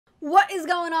What is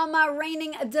going on, my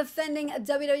reigning, defending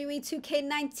WWE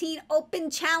 2K19 Open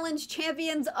Challenge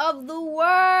champions of the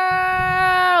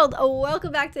world?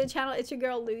 Welcome back to the channel. It's your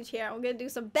girl Luge here. We're going to do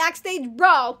some backstage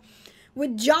brawl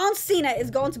with John Cena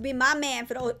is going to be my man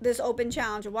for this Open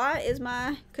Challenge. Why is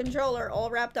my controller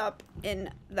all wrapped up in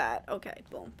that? Okay,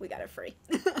 boom. We got it free.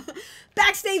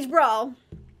 Backstage brawl.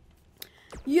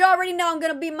 You already know I'm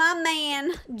going to be my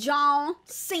man, John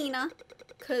Cena,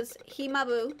 because he my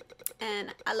boo.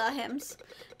 And I love him.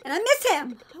 And I miss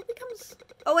him. I hope he comes.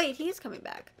 Oh, wait. He is coming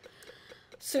back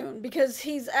soon. Because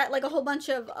he's at like a whole bunch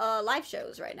of live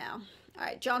shows right now.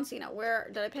 Alright, John Cena.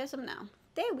 Where did I pass him now?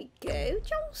 There we go.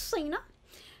 John Cena.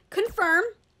 Confirm.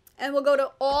 And we'll go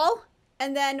to all.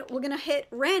 And then we're going to hit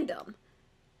random.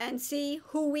 And see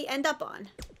who we end up on.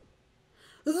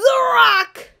 The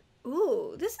Rock.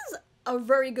 Ooh, this is a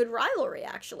very good rivalry,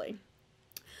 actually.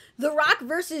 The Rock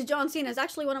versus John Cena is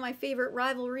actually one of my favorite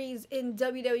rivalries in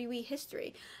WWE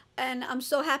history. And I'm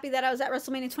so happy that I was at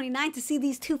WrestleMania 29 to see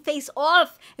these two face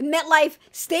off in MetLife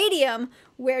Stadium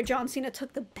where John Cena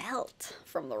took the belt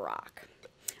from The Rock.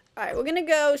 Alright, we're going to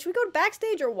go. Should we go to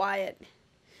backstage or Wyatt?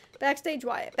 Backstage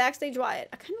Wyatt. Backstage Wyatt.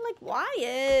 I kind of like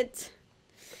Wyatt.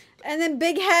 And then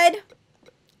Big Head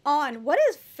on. What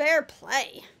is fair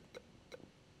play?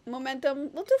 Momentum.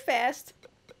 We'll do fast.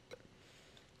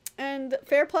 And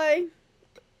fair play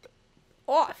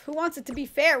off. Who wants it to be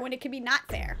fair when it can be not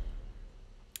fair?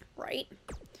 Right?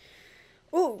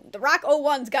 Ooh, The Rock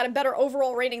 01's got a better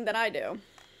overall rating than I do.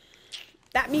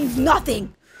 That means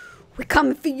nothing. We're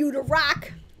coming for you, The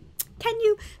Rock. Can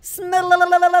you smell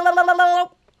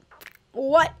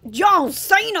what? John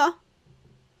Cena?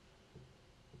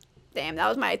 Damn, that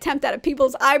was my attempt at a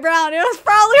people's eyebrow, and it was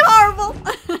probably horrible.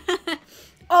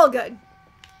 All good.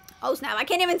 Oh snap, I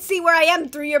can't even see where I am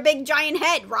through your big giant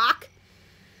head, Rock.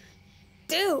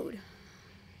 Dude.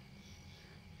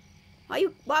 Why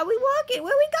are we walking?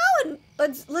 Where are we going?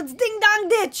 Let's ding dong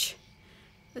ditch.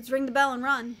 Let's ring the bell and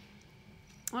run.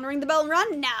 Wanna ring the bell and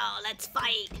run? No, let's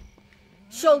fight.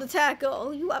 Shoulder tackle.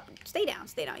 Oh, you up. Stay down,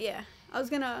 yeah. I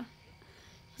was gonna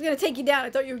take you down.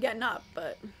 I thought you were getting up,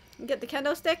 but get the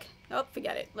kendo stick? Oh,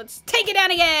 forget it. Let's take it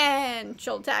down again.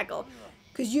 Shoulder tackle.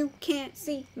 Cause you can't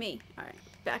see me. Alright.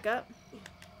 Back up.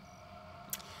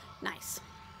 Nice.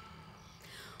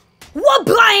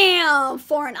 Wha-blam!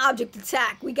 Foreign object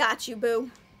attack. We got you,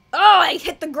 boo. Oh, I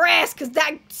hit the grass because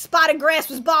that spot of grass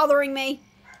was bothering me.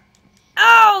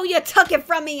 Oh, you took it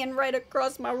from me and right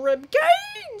across my rib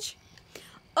cage.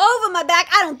 Over my back.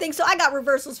 I don't think so. I got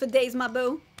reversals for days, my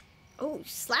boo. Oh,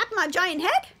 slap my giant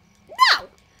head? No.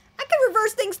 I can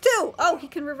reverse things too. Oh, he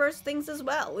can reverse things as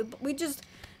well. We're just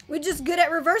good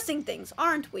at reversing things,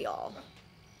 aren't we all?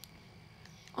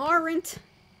 Aren't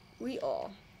we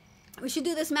all? We should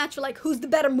do this match for like who's the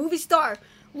better movie star?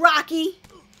 Rocky.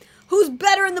 Who's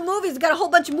better in the movies? Got a whole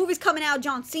bunch of movies coming out.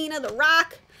 John Cena, The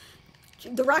Rock.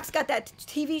 The Rock's got that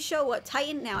TV show, what,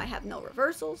 Titan? Now I have no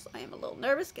reversals. I am a little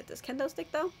nervous. Get this kendo stick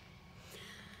though.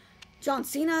 John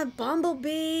Cena,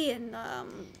 Bumblebee, and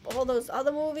all those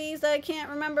other movies that I can't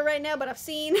remember right now, but I've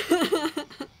seen.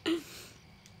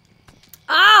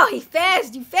 Oh, he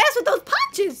fast. You fast with those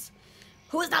punches.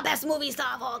 Who is the best movie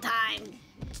star of all time?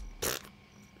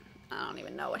 I don't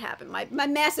even know what happened. My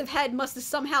massive head must have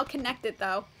somehow connected,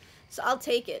 though. So I'll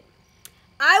take it.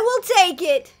 I will take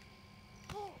it.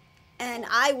 And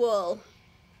I will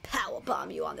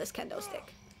powerbomb you on this kendo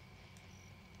stick.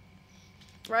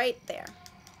 Right there.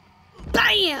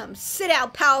 Bam! Sit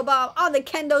out powerbomb on the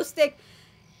kendo stick.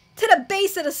 To the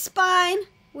base of the spine.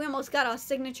 We almost got our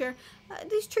signature.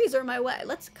 These trees are in my way.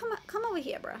 Let's come over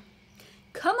here, bruh.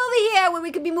 Come over here where we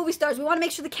could be movie stars. We want to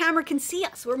make sure the camera can see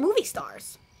us. We're movie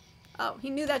stars. Oh, he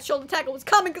knew that shoulder tackle was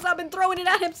coming because I've been throwing it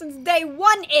at him since day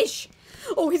one-ish.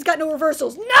 Oh, he's got no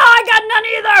reversals. No, I got none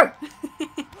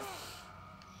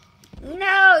either.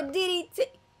 No, DDT.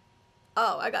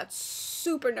 Oh, I got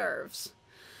super nerves.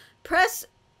 Press,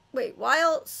 wait,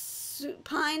 while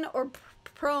supine or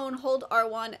prone, hold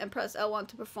R1 and press L1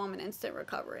 to perform an instant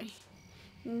recovery.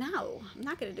 No, I'm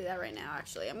not gonna do that right now.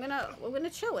 Actually, we're gonna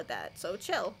chill with that. So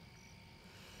chill.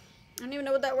 I don't even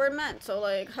know what that word meant. So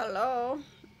like, hello,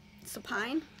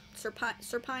 supine,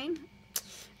 supine.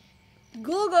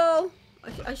 Google.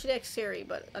 I should ask Siri,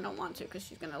 but I don't want to because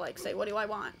she's gonna like say, "What do I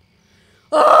want?"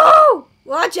 Oh,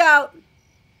 watch out!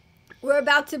 We're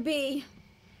about to be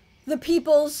the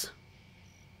people's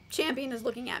champion. Is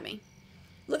looking at me.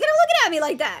 Look at him looking at me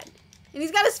like that, and he's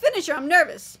got his finisher. I'm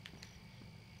nervous.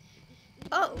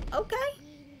 Oh, okay.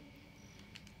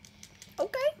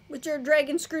 Okay, with your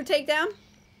dragon screw takedown.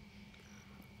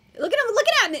 Look at him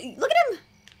looking at me. Look at him.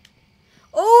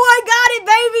 Oh, I got it,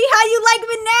 baby. How you like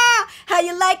me now? How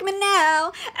you like me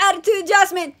now? Attitude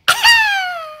adjustment.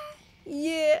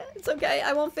 Yeah, it's okay.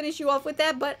 I won't finish you off with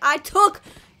that, but I took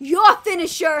your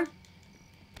finisher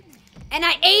and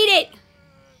I ate it.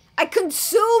 I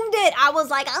consumed it. I was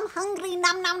like, I'm hungry.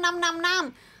 Nom, nom, nom, nom,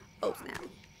 nom. Oh, snap.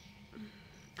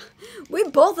 We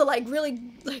both are like really,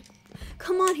 like,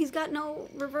 come on. He's got no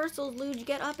reversals, Luge.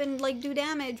 Get up and, like, do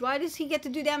damage. Why does he get to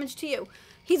do damage to you?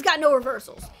 He's got no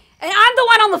reversals. And I'm the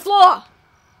one on the floor.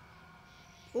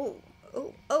 Oh,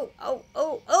 oh, oh, oh,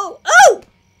 oh, oh, oh.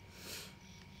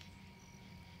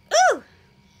 Ooh.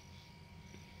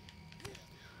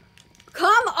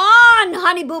 Come on,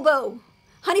 Honey Boo Boo.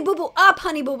 Honey Boo Boo up,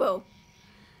 Honey Boo Boo.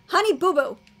 Honey Boo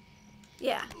Boo.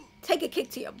 Yeah. Take a kick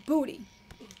to your booty.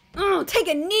 Take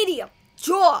a knee to your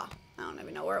jaw. I don't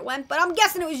even know where it went, but I'm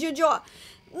guessing it was your jaw.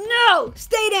 No,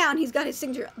 stay down. He's got his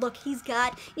signature. Look, you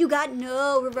got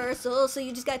no reversal, so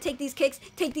you just got to take these kicks,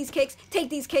 take these kicks, take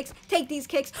these kicks, take these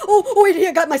kicks. Oh, wait,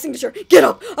 I got my signature. Get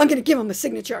up. I'm going to give him a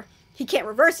signature. He can't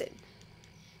reverse it.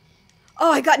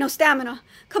 Oh, I got no stamina.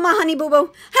 Come on, Honey Boo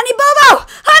Boo. Honey Boo Boo!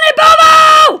 Honey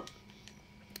Boo Boo!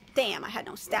 Damn, I had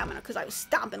no stamina because I was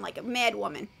stomping like a mad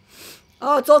woman.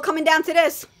 Oh, it's all coming down to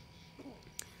this.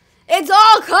 It's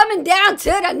all coming down to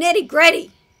the nitty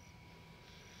gritty.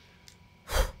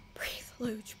 Breathe,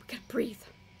 Luge. We gotta breathe.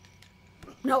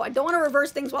 No, I don't want to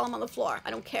reverse things while I'm on the floor.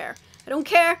 I don't care. I don't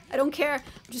care. I don't care.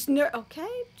 I'm just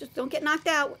okay. Just don't get knocked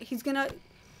out. He's gonna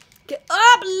get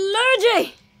up,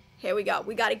 Luge. Here we go.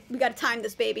 We gotta time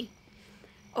this, baby.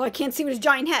 Oh, I can't see with his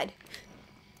giant head.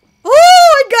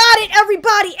 Oh, I got it.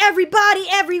 Everybody,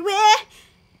 everywhere.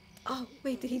 Oh,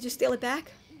 wait, did he just steal it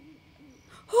back?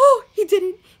 Oh, he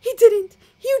didn't. He didn't.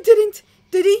 You didn't.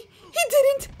 Did he? He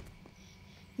didn't.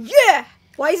 Yeah.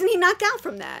 Why isn't he knocked out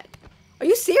from that? Are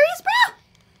you serious, bro?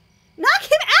 Knock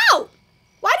him out.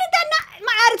 Why did that not...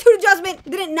 My attitude adjustment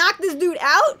didn't knock this dude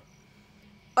out?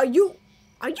 Are you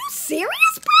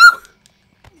serious, bro?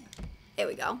 There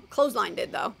we go. Clothesline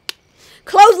did, though.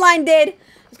 Clothesline did.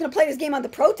 I was going to play this game on the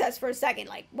protest for a second.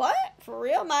 Like, what? For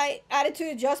real? My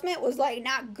attitude adjustment was, like,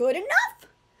 not good enough?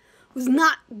 Was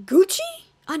not Gucci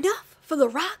enough for The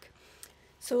Rock?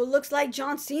 So it looks like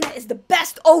John Cena is the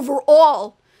best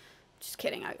overall. Just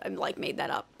kidding. I like, made that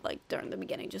up, like, during the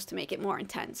beginning just to make it more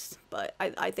intense. But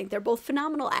I think they're both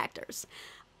phenomenal actors.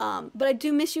 But I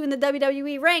do miss you in the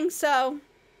WWE ring, so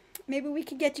maybe we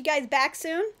could get you guys back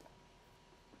soon.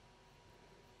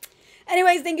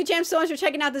 Anyways, thank you, champs, so much for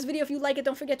checking out this video. If you like it,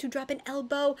 don't forget to drop an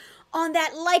elbow on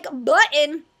that like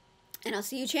button. And I'll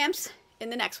see you, champs, in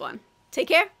the next one. Take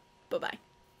care. Bye-bye.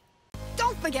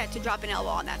 Don't forget to drop an elbow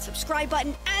on that subscribe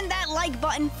button and that like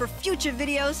button for future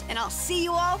videos. And I'll see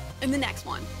you all in the next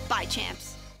one. Bye,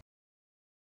 champs.